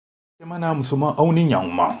Mana musoma awni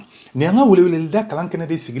nyangma ne nga wele da kalan kene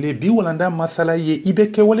de sigile bi walanda masala ye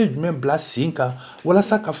ibeke wale jumen bla sinka wala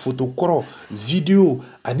saka photo koro video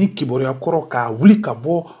ani kiboria koro ka wuli ka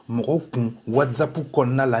bo mogo kun WhatsApp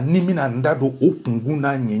konna la nimina ndado o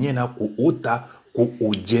kunguna nyenye na ko ota ko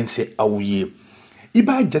o jense awye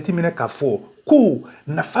iba jatimine ka fo ko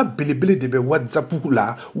nafa belebele de be WhatsApp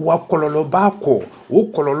la wa kololo ba ko o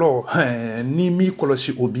kololo ni mi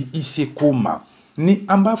kolosi obi ise koma ni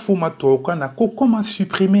amba fuma tokana ko comment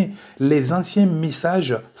supprimer les anciens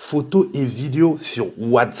messages, photos et vidéos sur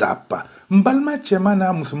WhatsApp. Mbalma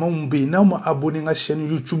chemana musuma mbe na mo abonné nga chaîne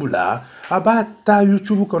YouTube la aba ta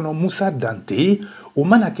YouTube kono Moussa Dante o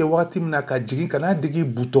manake wakati mnaka jigi kana digi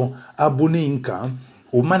bouton abonné inka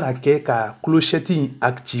o manake ka clochette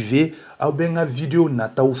activé au benga vidéo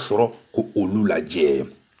nata usoro ko olula je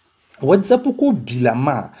WhatsApp ko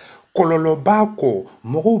bilama kololo bako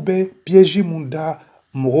moro be piège munda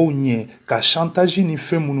moro nye ka chantage ni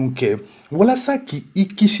fe mununke wala sa ki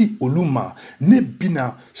ikisi oluma ne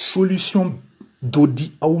bina solution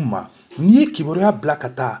dodi auma ni kiboria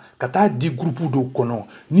blakata kata di groupe do kono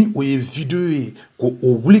ni oye video e ko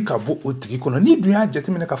o wuli ka bo o tigi kono ni dunya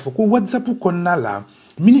jatimene ka foko WhatsApp konna la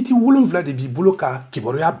miniti wolonvla de bibulo ka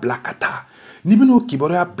kiboria blakata ni bino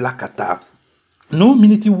kiboria blakata no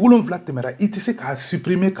miniti wolonvla temera itise ka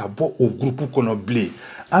supprimer ka bo o groupe kono ble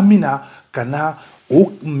amina kana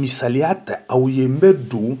o misaliata au yembe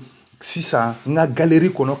do sisa nga galerie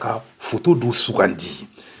kono ka photo do sugandi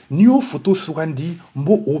ni o photo sugandi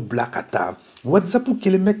mbo o blakata WhatsApp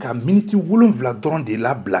keleme ka miniti wolonvla dron de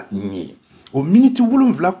la bla ni o miniti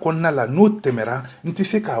wolonvla konna la no temera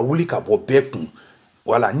ntise ka wuli ka bo bekun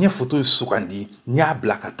wala nye photo sugandi nya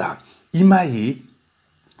blakata imaye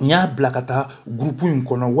nya blakata groupe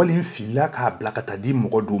inkono wali fila ka blakata di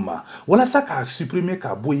mogoduma wala sa ka supprimer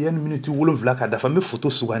ka boyen minute wolonvla ka dafa me photo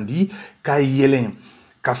sugandi ka yelen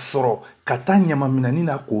ka soro kata nyama minani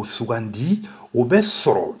na ko sugandi o be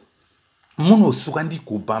soro mono sugandi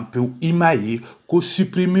ko bampe imaye ko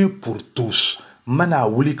supprimer pour tous mana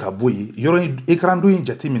wuli ka boye yoro écran do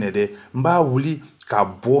injati minede mba wuli ka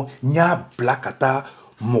bo nya blakata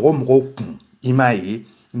mogo kun imaye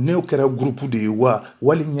ne kera groupe de wa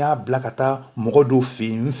wali nya blakata mogodo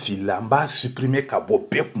fi mfila mba supprimer ka bo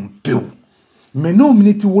pekun peu mais non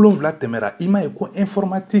minute wolonvla temera ima eko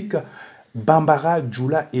informatique Bambara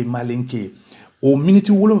Dioula Malinke o minute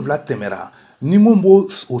wolonvla temera ni mbo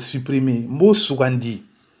o supprimer mbo sugandi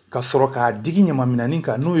ka soroka digi nyama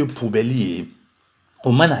minaninka no e poubelier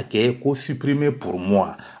o manake ko supprimer pour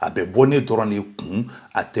moi abe bonne drone kun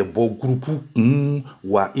ate bo groupe kun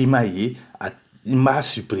wa imaye ima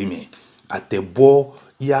supprimer ate bo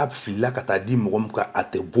ya fila kata di mogom ka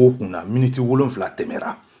ate bo kuna minute wolonvla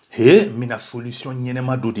temera he mina solution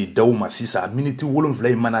nyenema do de dauma sisa minute wolonvla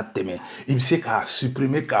imana teme ibse ka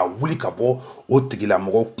supprimer ka wuli ka bo o tigila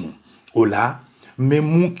mogo kun ola me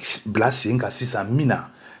mu blase nga sisa mina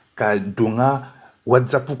ka donga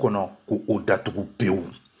WhatsApp kono ko o datugu peu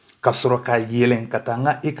ka soro ka yelen kata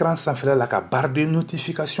nga écran sanfɛla la ka barre de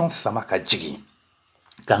notification sama ka jigi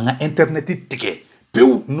ka nga internet tike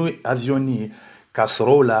peu no avioni ka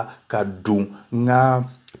soro la ka don nga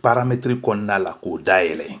paramétre konna la ko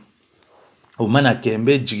daele o mana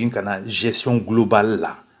kembe jigin kana gestion globale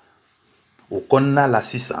la o konna la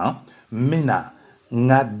sisa mena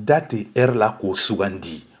nga date er la ko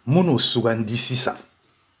sugandi mono sugandi sisa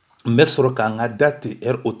mbe soro ka nga date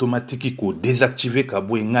er automatique ko désactiver ka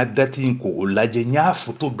bo nga date ko laje nya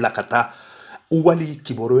photo blakata wali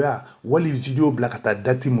kiboroya wali video blakata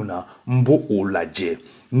dati muna mbo o laje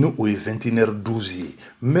no o 21h12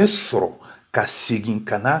 mais soro ka segin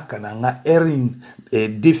kana nga erin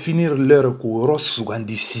définir l'heure ko ro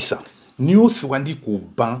sugandi sisa ni o sugandi ko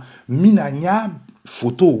ban mina nya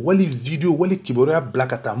photo wali video wali kiboroya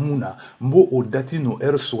blakata muna mbo o dati no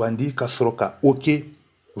er sugandi ka soro ka ok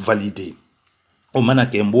validé o mana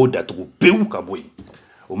ke mbo datu peu ka boy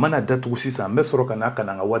o mana datu sisa mbe soro kana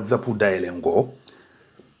nga WhatsApp daelengo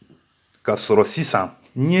ka soro sisa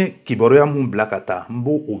nye kiboroya mun blakata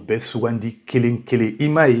mbo o be sugandi kele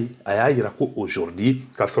imai aya yira ko aujourd'hui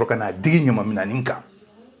ka soro kana digi nyama minaninka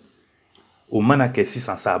o mana ke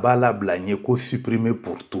sisa sa bala blanye ko supprimer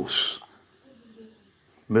pour tous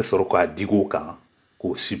mbe soro ko adigo kan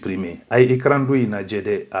ko supprimer ay écran do ina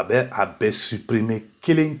jede abe supprimer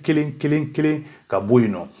kelen ka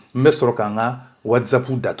boyino mbe soro nga WhatsApp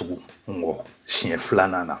datugu ngo chien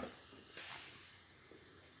flanana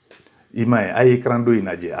ima ay écran do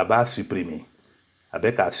ina je aba supprimer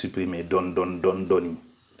abe ka supprimer doni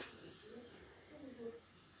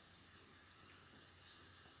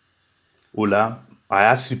ola a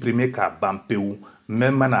y'a supprimer k'a ban pewu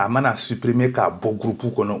même a mana supprimer k'a bɔ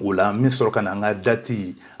groupe kɔnɔ o la min sɔrɔ ka na n ka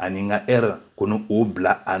date ani n ka heure kɔnɔ o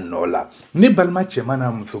bila a nɔ la ne balima cɛman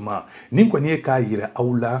n'a musoman nin kɔni ye k'a yira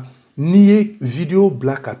aw la n'i ye vidéo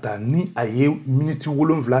bila ka taa ni a ye minute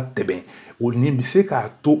 7 tɛmɛ o nin bɛ se k'a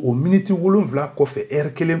to o minute 7 kɔfɛ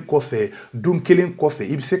heure kelen kɔfɛ don kelen kɔfɛ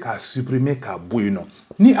i bɛ se k'a supprimer k'a bɔ yen nɔ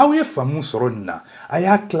ni aw ye faamu sɔrɔ nin na a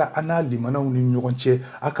y'a tila an n'a limanaw ni ɲɔgɔn cɛ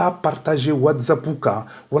a k'a partager WhatsApp kan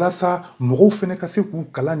walasa mɔgɔw fɛnɛ ka se k'u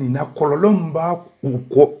kalan nin na kɔlɔlɔ min b'a u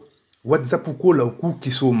kɔ WhatsApp ko la u k'u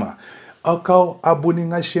kisi o ma aw ka abonné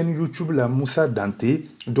n ka chaîne YouTube la Moussa Dante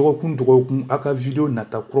dɔgɔkun aw ka vidéo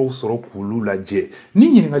nata kuraw sɔrɔ k'olu lajɛ ni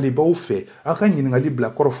ɲininkali b'aw fɛ aw ka ɲininkali bila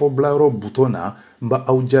kɔrɔfɔ bilayɔrɔ bouton na n b'a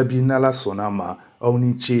aw jaabi n'Ala sɔnn'a ma aw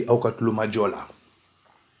ni ce aw ka tulomajɔ la